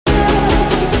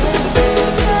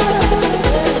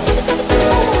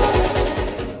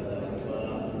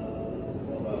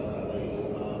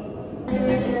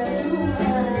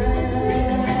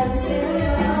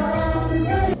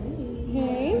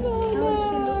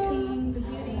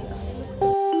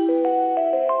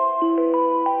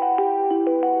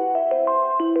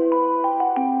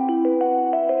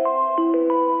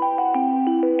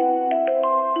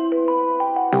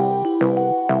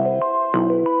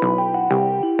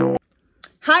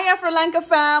Hi Afrolanka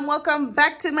fam, welcome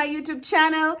back to my YouTube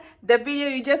channel. The video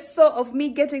you just saw of me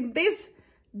getting this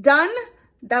done,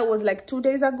 that was like 2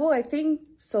 days ago, I think.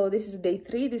 So this is day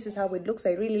 3. This is how it looks.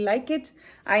 I really like it.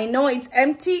 I know it's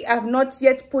empty. I've not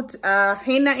yet put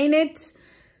henna in it.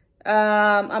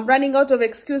 I'm running out of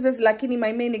excuses. Lakini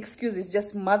my main excuse is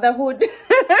just motherhood.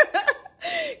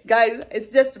 Guys,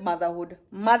 it's just motherhood.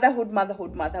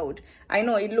 Motherhood. I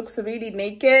know it looks really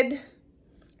naked,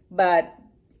 but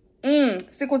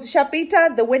siku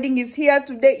zishapita. The wedding is here.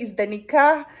 Today is the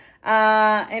nikah,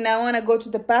 and I want to go to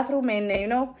the bathroom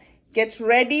and get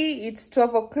ready. It's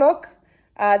 12 o'clock.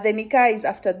 The nikah is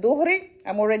after dhuhri.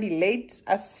 I'm already late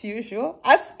as usual,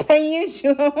 as per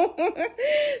usual.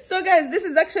 So guys, this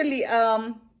is actually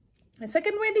a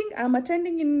second wedding I'm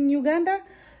attending in Uganda.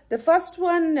 The first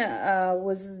one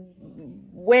was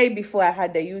way before I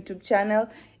had a YouTube channel.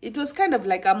 It was kind of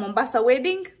like a Mombasa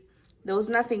wedding. There was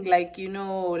nothing like,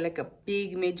 like a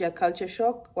big major culture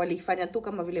shock. Walifanya tu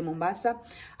kama vile Mombasa.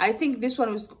 I think this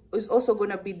one is also going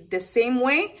to be the same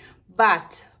way.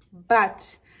 But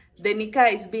the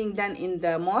nikah is being done in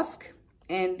the mosque.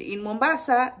 And in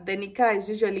Mombasa, the nikah is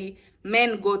usually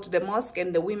men go to the mosque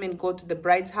and the women go to the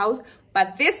bride's house.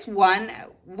 But this one,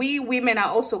 we women are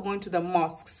also going to the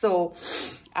mosque. So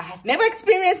I have never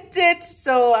experienced it.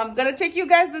 So I'm going to take you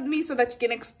guys with me so that you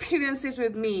can experience it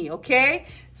with me. Okay?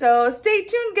 So stay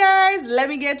tuned, guys. Let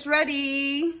me get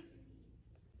ready.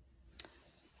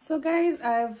 So guys,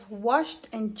 I've washed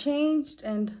and changed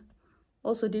and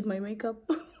also did my makeup.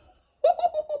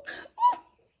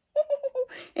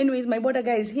 Anyways, my border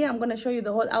guy is here. I'm going to show you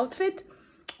the whole outfit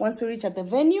once we reach at the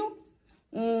venue.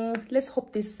 Let's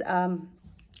hope this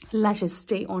lashes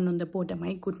stay on the border.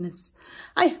 My goodness.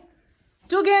 I'm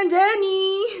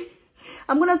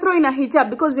gonna throw in a hijab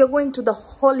because we're going to the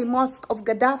holy mosque of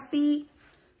Gaddafi.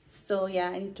 So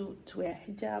yeah, I need to wear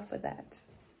a hijab for that.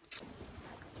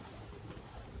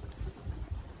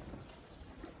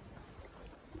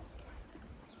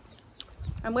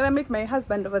 I'm gonna meet my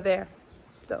husband over there.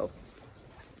 So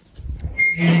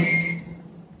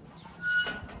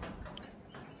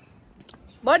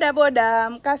Boda,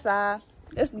 Mkasa.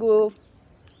 Let's go.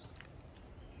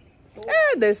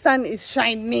 The sun is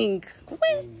shining.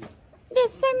 The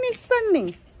sun is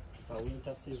shining. It's a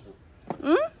winter season.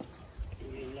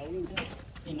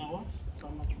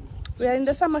 We are in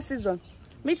the summer season.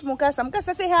 Meet Mukasa.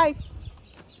 Mukasa, say hi.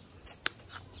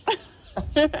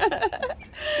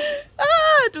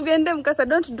 Tugende Mukasa,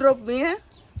 don't drop me, eh?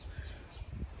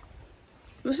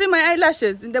 You see my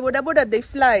eyelashes? In the boda they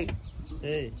fly.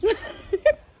 Hey.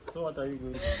 So what are you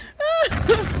doing?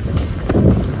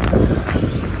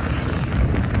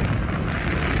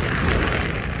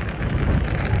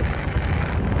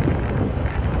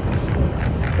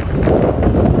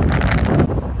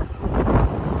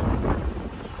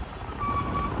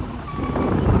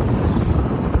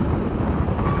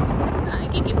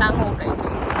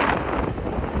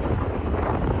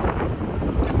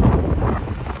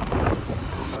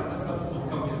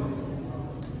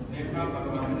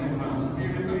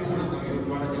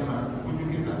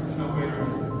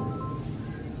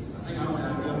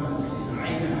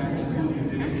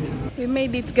 We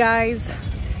made it, guys.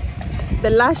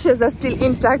 The lashes are still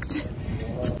intact.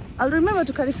 I'll remember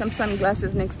to carry some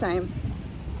sunglasses next time.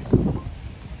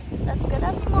 That's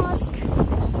Gaddafi Mosque.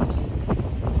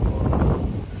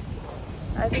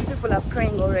 I think people are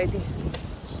praying already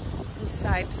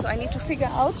inside. So I need to figure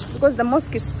out, because the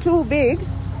mosque is too big,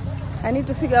 I need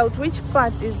to figure out which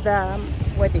part is the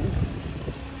wedding.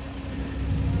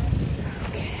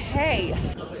 Okay.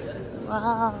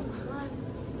 Wow.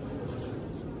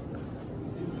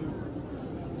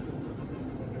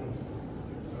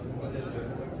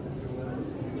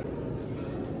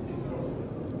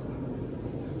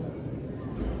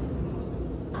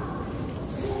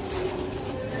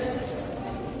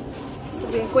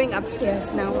 We're going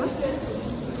upstairs now.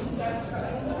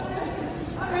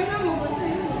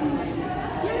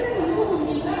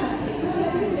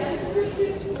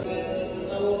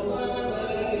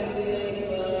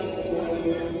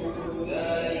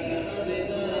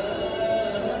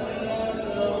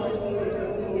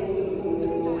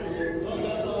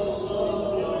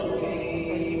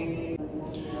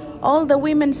 All the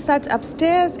women sat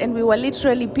upstairs and we were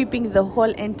literally peeping the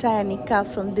whole entire nikah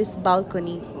from this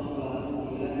balcony.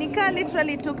 Nikah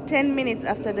literally took 10 minutes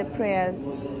after the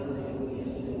prayers.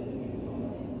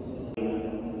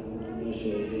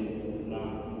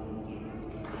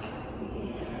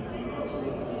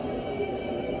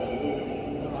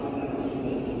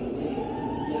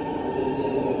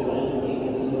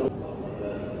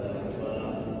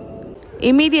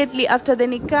 Immediately after the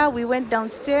nikah, we went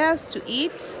downstairs to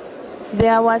eat.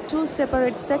 There were two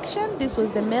separate sections. This was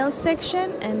the male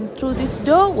section, and through this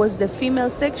door was the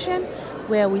female section,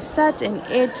 where we sat and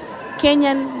ate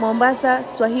Kenyan Mombasa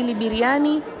Swahili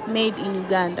biryani made in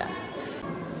Uganda.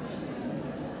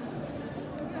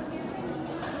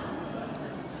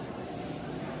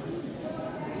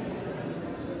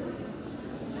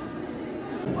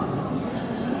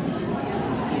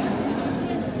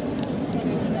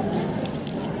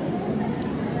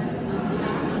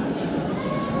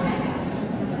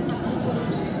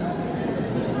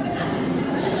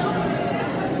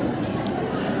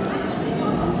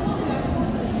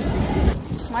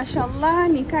 Mashallah,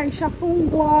 nikah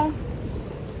ishafungwa,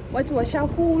 watu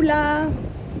washakula,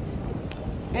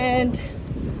 and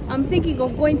I'm thinking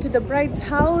of going to the bride's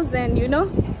house and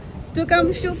to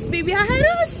come shuf bibi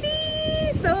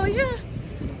harusi. So yeah,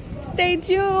 stay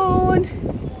tuned.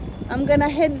 I'm gonna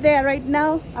head there right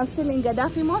now. I'm still in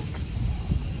Gaddafi Mosque.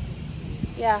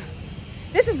 Yeah,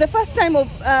 this is the first time of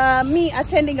me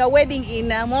attending a wedding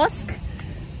in a mosque.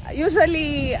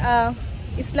 Usually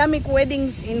Islamic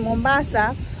weddings in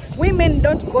Mombasa, women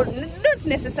don't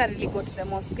necessarily go to the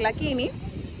mosque. Lakini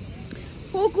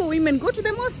huku women go to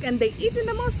the mosque and they eat in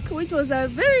the mosque, which was a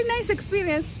very nice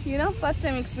experience, first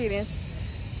time experience.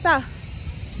 Sa,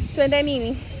 tuende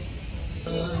nini?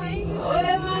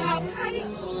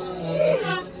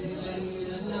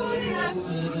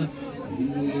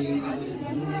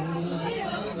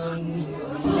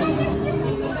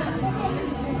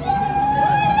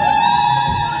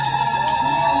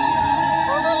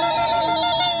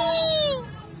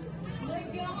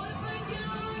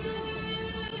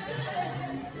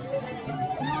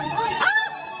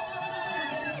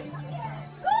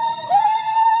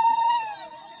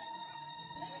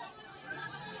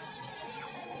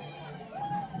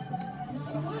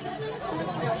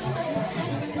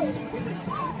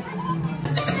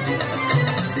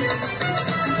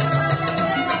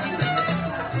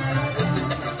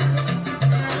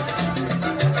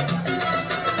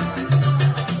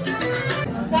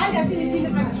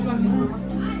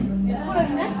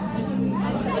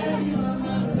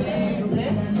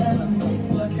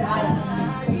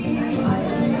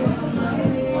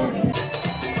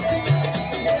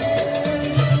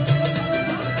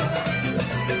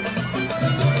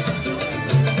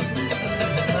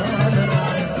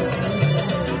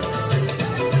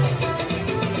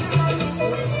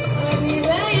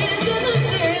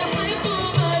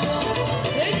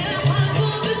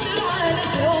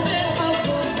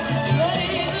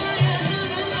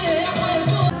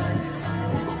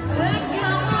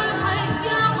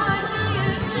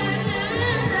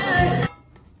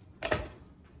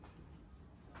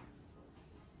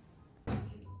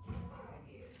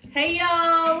 Hey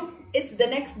y'all, it's the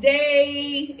next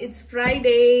day. It's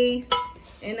Friday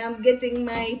and I'm getting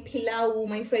my pilau,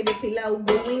 my Friday pilau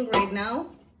going right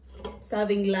now,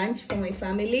 serving lunch for my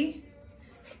family.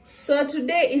 So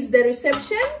today is the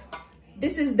reception.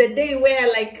 This is the day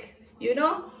where, like,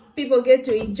 people get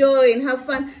to enjoy and have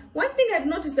fun. One thing I've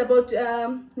noticed about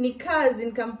nikahs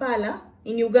in Kampala,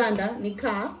 in Uganda,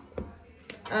 nikah,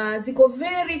 ziko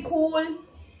very cool,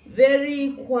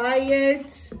 very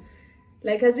quiet,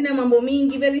 like hazina mambo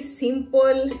mingi, very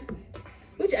simple,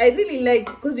 which I really like,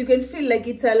 because you can feel like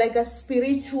it's like a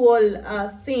spiritual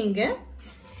thing,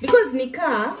 because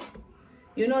nikah,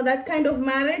 that kind of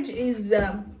marriage is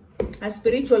a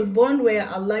spiritual bond where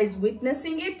Allah is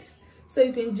witnessing it, so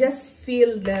you can just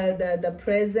feel the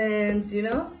presence,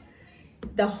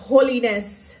 the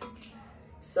holiness.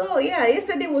 So yeah,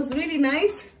 yesterday was really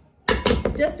nice,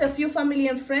 just a few family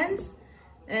and friends,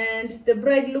 and the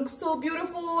bride looks so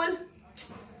beautiful.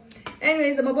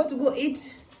 Anyways, I'm about to go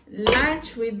eat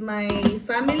lunch with my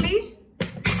family.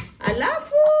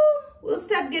 Alafu, we'll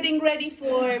start getting ready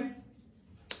for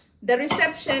the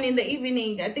reception in the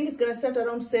evening. I think it's gonna start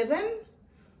around 7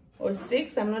 or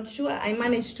 6, I'm not sure. I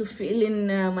managed to fill in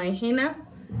my henna.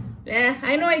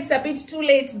 I know it's a bit too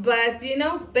late, but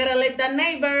better late than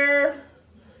never.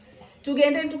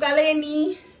 Tugende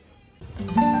tukaleni.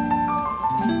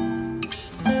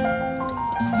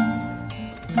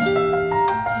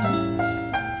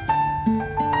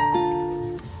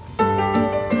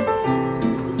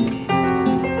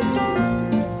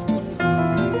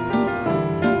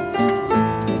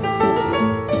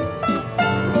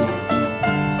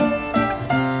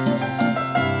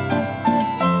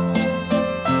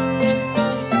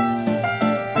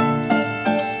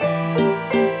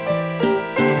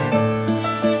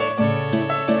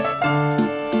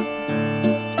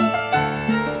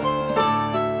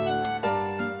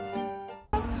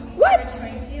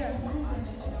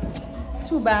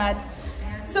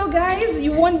 guys,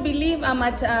 you won't believe I'm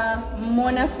at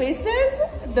Mona Faces,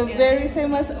 the very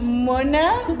famous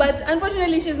Mona, but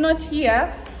unfortunately she's not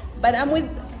here, but I'm with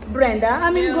Brenda.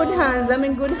 I'm in good hands. I'm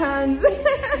in good hands.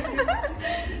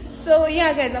 So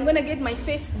yeah guys, I'm gonna get my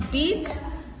face beat.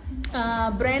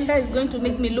 Brenda is going to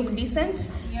make me look decent.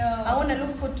 I want to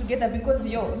look put together because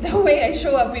the way I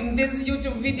show up in these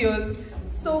YouTube videos,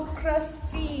 so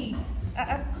crusty.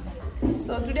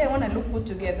 So today I want to look put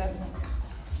together,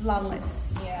 flawless.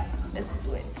 Yeah, let's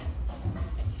do it.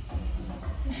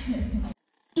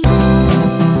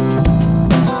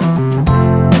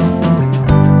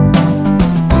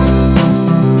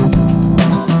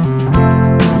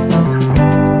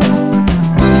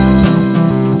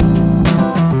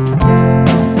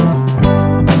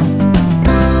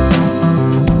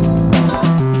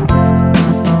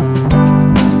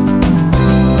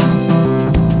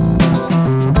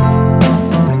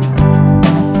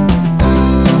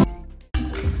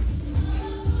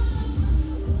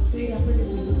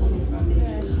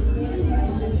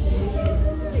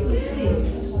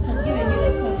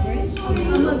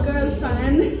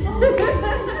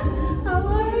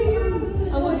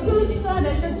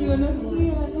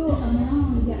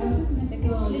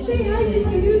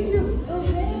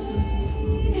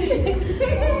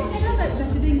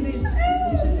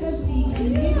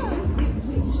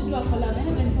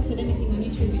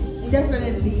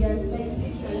 Definitely, yes.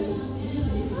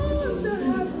 Oh, so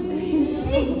happy.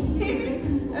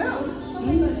 Oh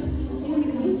my god.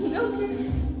 Okay.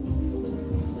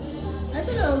 I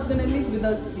thought I was gonna leave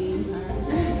without seeing her.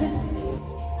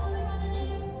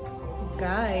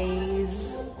 Guys,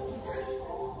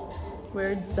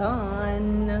 we're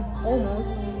done.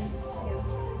 Almost.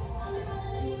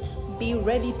 Be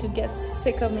ready to get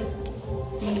sick of me.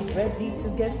 Be ready to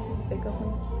get sick of me.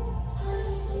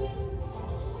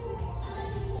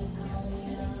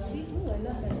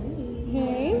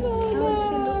 Hey, Mama. How's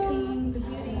she looking? The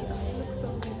beauty. She looks so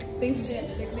good. Thank you. Yeah,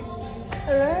 like next to you.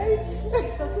 All right.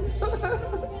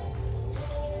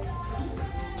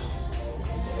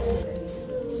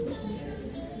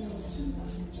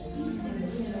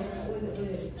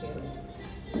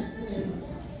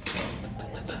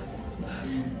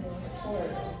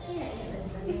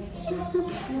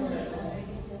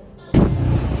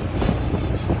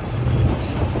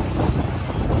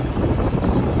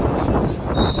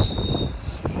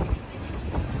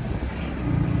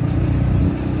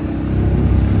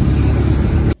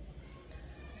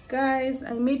 Guys,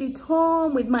 I made it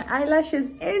home with my eyelashes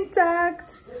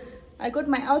intact. I got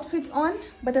my outfit on,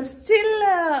 but I'm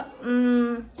still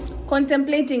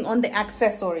contemplating on the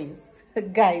accessories.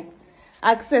 Guys,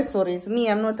 accessories. Me,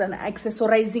 I'm not an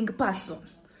accessorizing person.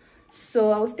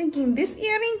 So I was thinking this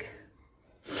earring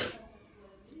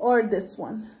or this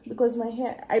one, because my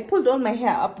hair, I pulled all my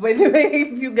hair up, by the way,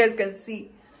 if you guys can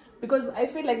see, because I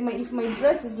feel like if my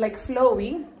dress is like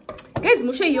flowy. Guys,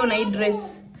 mushe yona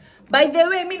dress. By the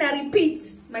way, I repeat,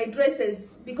 my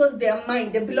dresses, because they are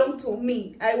mine, they belong to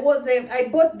me. I wore them, I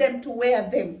bought them to wear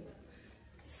them.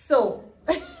 So,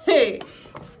 hey,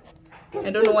 I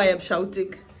don't know why I'm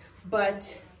shouting.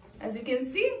 But, as you can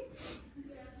see,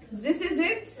 this is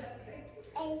it.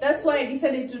 That's why I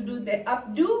decided to do the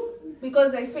updo,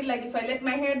 because I feel like if I let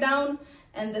my hair down,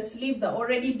 and the sleeves are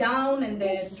already down, and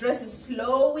the dress is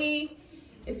flowy,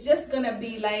 it's just gonna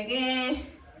be like, eh.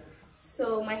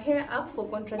 So my hair up for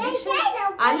contradiction.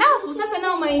 Alafu, sasa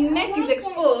now my neck is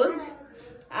exposed.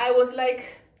 I was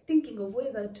like thinking of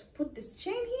whether to put this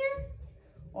chain here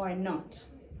or not,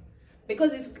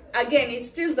 because it's, again, it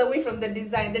steals away from the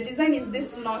design. The design is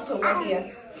this knot over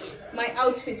here. My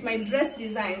outfit, my dress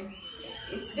design,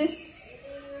 it's this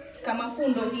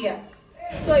kamafundo here.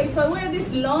 So if I wear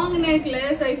this long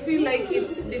necklace, I feel like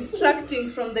it's distracting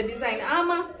from the design.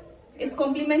 It's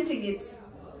complementing it.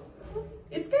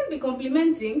 It can be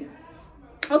complimenting.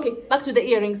 Okay, back to the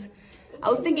earrings. I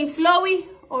was thinking flowy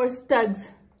or studs.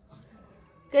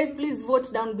 Guys, please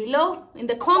vote down below in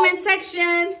the comment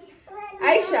section.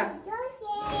 Aisha,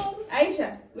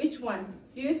 which one?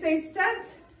 Do you say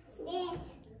studs?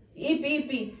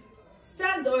 Yes.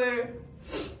 Studs or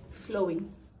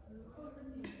flowing?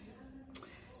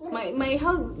 My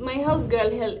house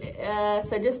girl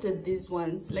suggested these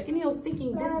ones. Like, I was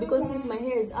thinking this because since my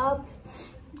hair is up,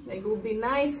 like, it would be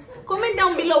nice. Comment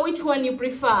down below which one you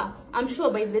prefer. I'm sure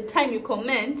by the time you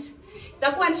comment,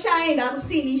 that one shine and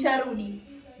see Sharudi.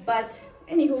 But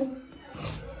anywho,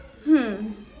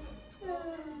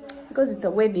 because it's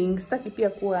a wedding, staki pia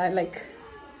kuwa like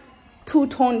too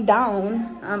toned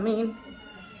down. I mean,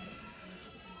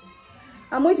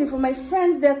 I'm waiting for my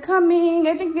friends. They're coming.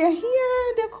 I think they're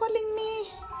here. They're calling me.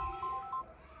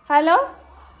 Hello?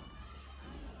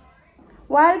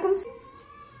 Welcome.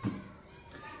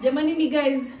 Jamani,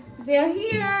 guys, they are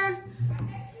here.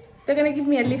 They're gonna give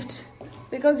me a lift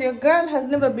because your girl has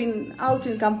never been out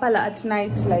in Kampala at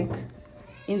night, like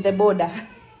in the border.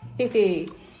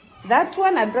 That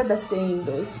one I'd rather stay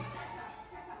indoors,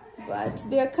 but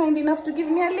they are kind enough to give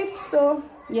me a lift. So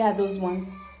yeah, those ones.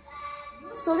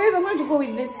 So guys, I'm going to go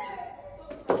with this.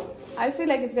 I feel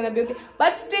like it's gonna be okay,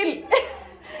 but still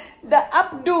the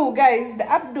updo, guys, the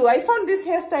updo. I found this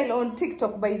hairstyle on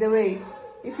TikTok, by the way.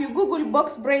 If you Google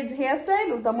box braids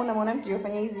hairstyle, utamona mwanamke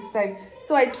yofanya hizi style.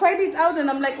 So I tried it out and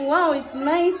I'm like, wow, it's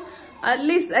nice. At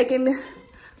least I can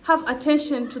have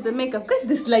attention to the makeup. Guys,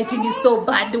 this lighting is so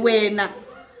bad. When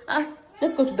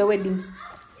let's go to the wedding.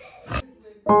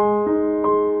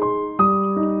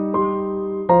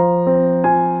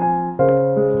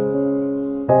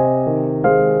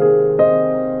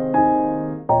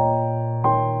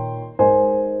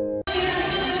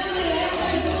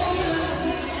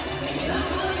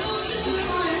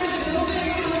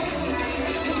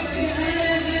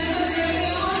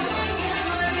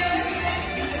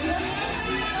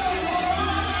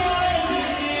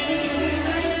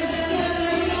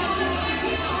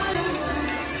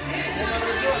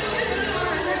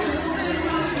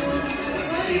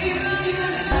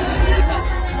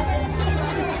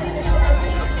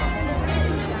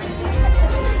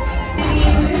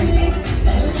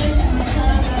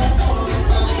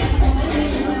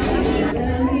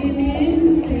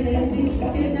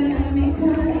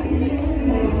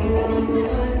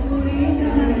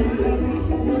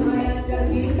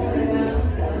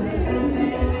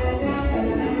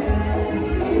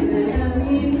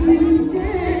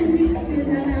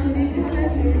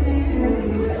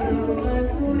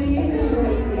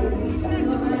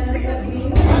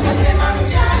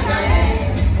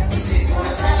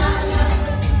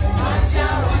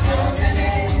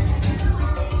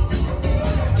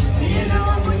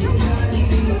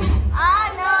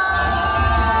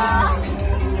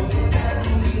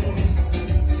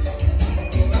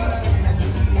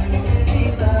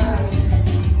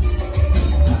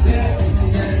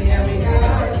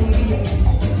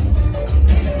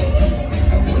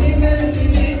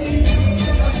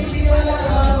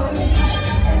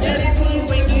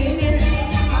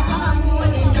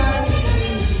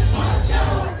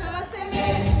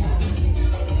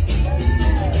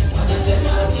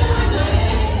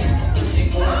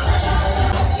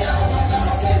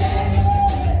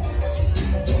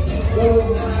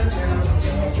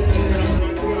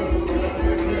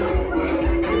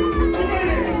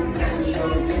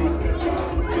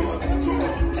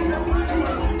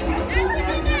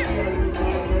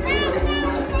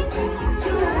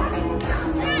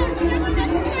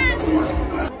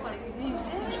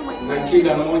 Na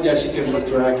kila mmoja ashike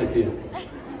mtoto wake pia.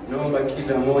 Naomba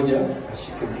kila mmoja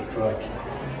ashike mtoto wake.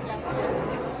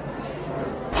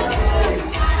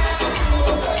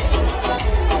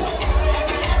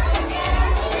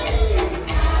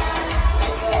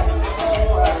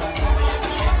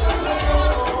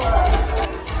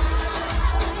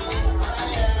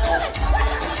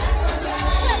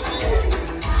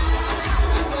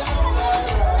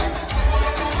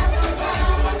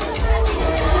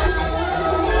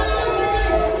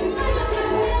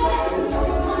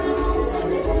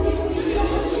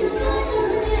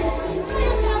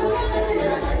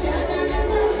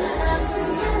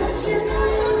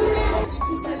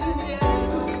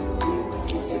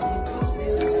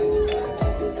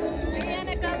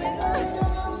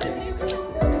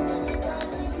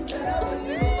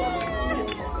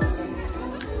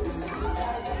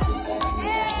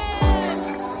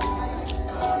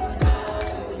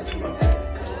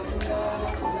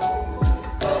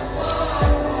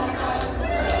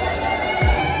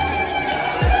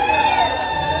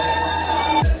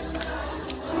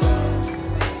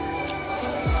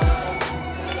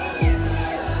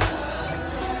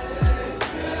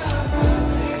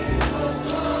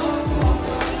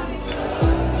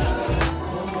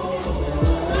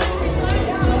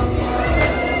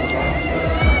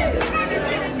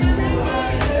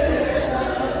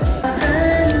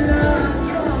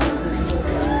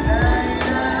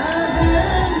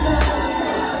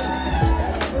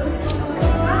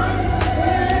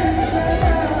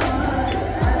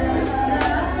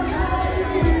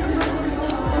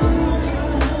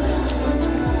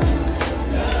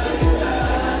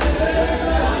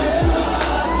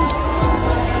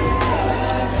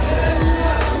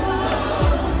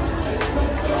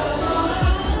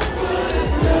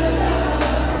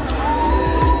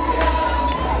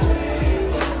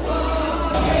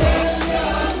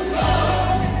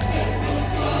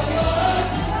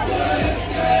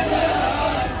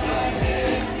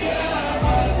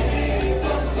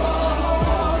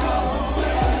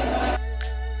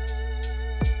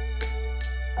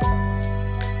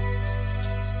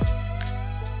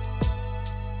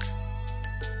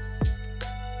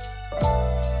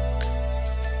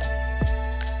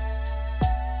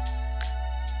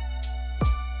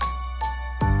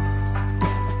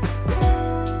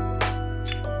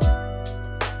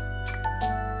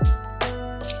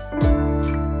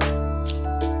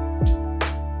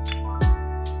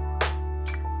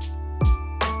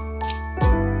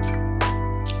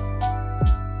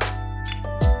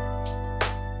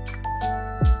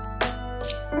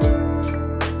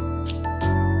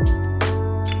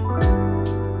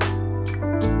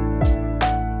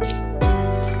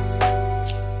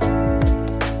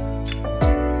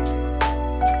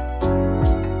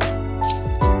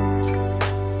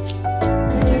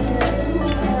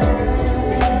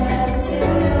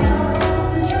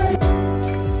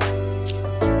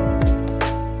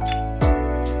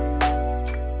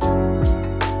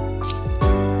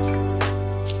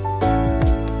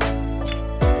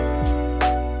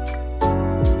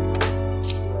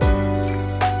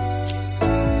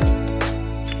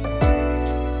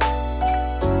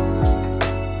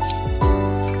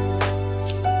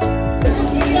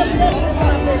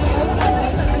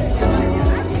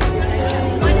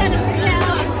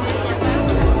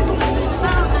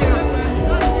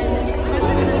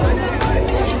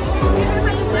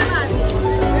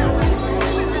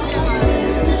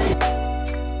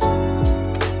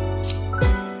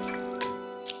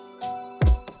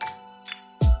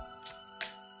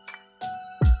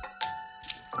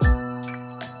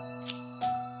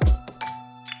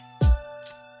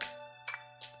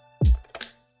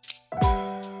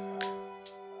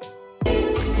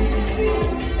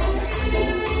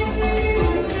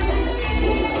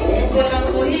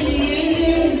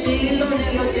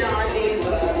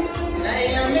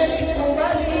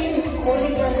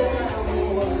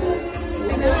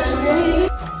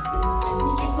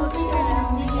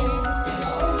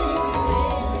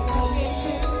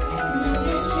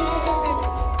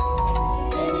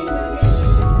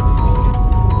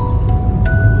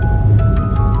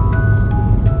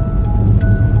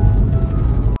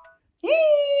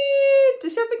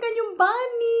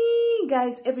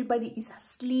 guys, everybody is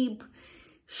asleep.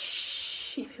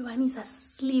 Shh, everyone is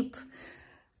asleep.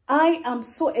 I am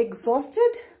so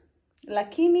exhausted.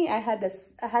 Lakini, I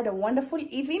had a wonderful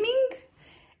evening,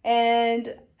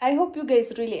 and I hope you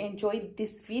guys really enjoyed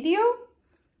this video.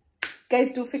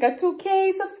 Guys, do figure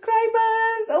 2K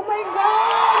subscribers. Oh my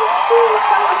god,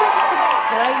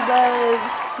 2,000 subscribers.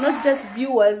 Not just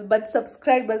viewers, but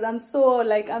subscribers. I'm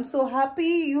so happy.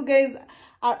 You guys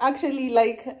are actually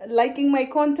liking my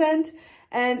content.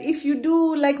 And if you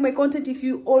do like my content, if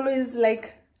you always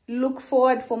look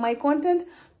forward for my content,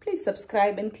 please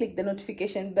subscribe and click the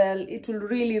notification bell. It will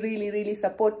really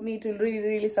support me. It will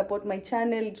really support my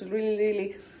channel. It will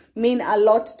really mean a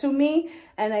lot to me,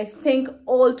 and I thank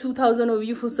all 2,000 of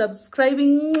you for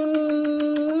subscribing.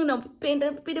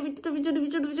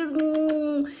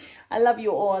 I love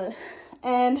you all.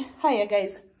 And hiya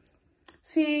guys,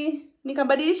 see,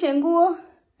 nikabadilisha nguo,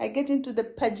 I get into the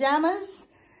pajamas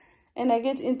and I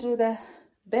get into the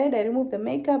bed. I remove the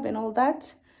makeup and all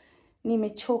that.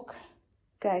 Nimechoka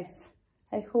guys.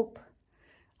 I hope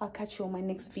I'll catch you on my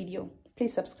next video.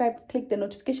 Please subscribe, click the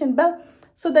notification bell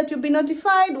so that you'll be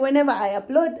notified whenever I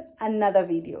upload another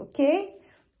video. Okay,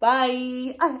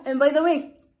 bye. And by the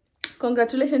way,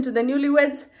 congratulations to the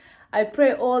newlyweds. I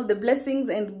pray all the blessings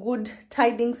and good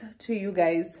tidings to you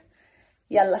guys.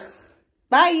 Yalla,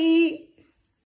 bye.